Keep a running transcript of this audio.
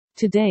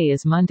Today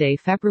is Monday,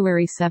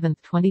 February 7,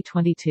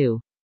 2022.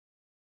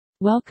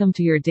 Welcome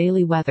to your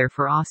daily weather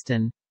for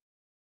Austin.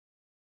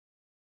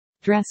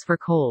 Dress for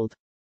cold.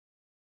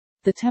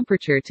 The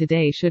temperature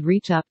today should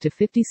reach up to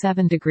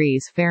 57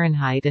 degrees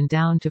Fahrenheit and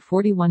down to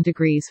 41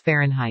 degrees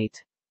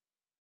Fahrenheit.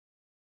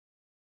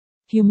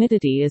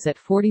 Humidity is at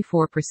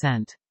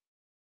 44%.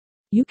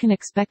 You can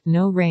expect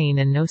no rain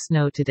and no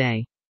snow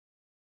today.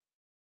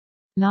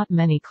 Not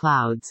many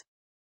clouds.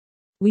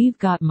 We've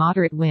got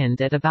moderate wind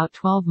at about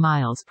 12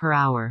 miles per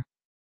hour.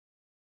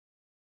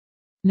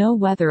 No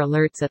weather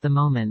alerts at the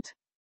moment.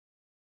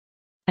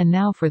 And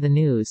now for the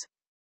news.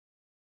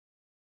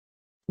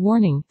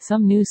 Warning,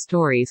 some news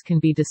stories can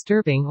be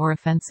disturbing or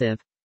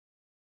offensive.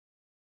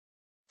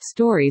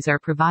 Stories are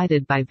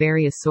provided by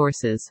various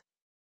sources.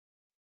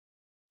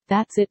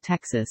 That's it,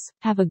 Texas.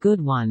 Have a good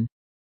one.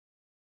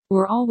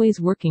 We're always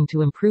working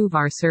to improve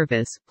our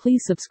service.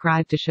 Please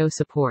subscribe to show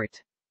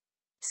support.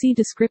 See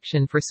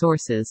description for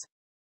sources.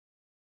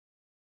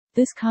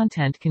 This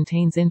content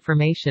contains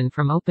information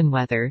from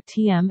OpenWeather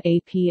 (TM)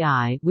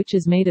 API, which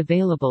is made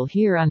available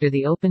here under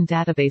the Open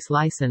Database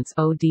License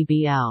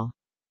 (ODBL).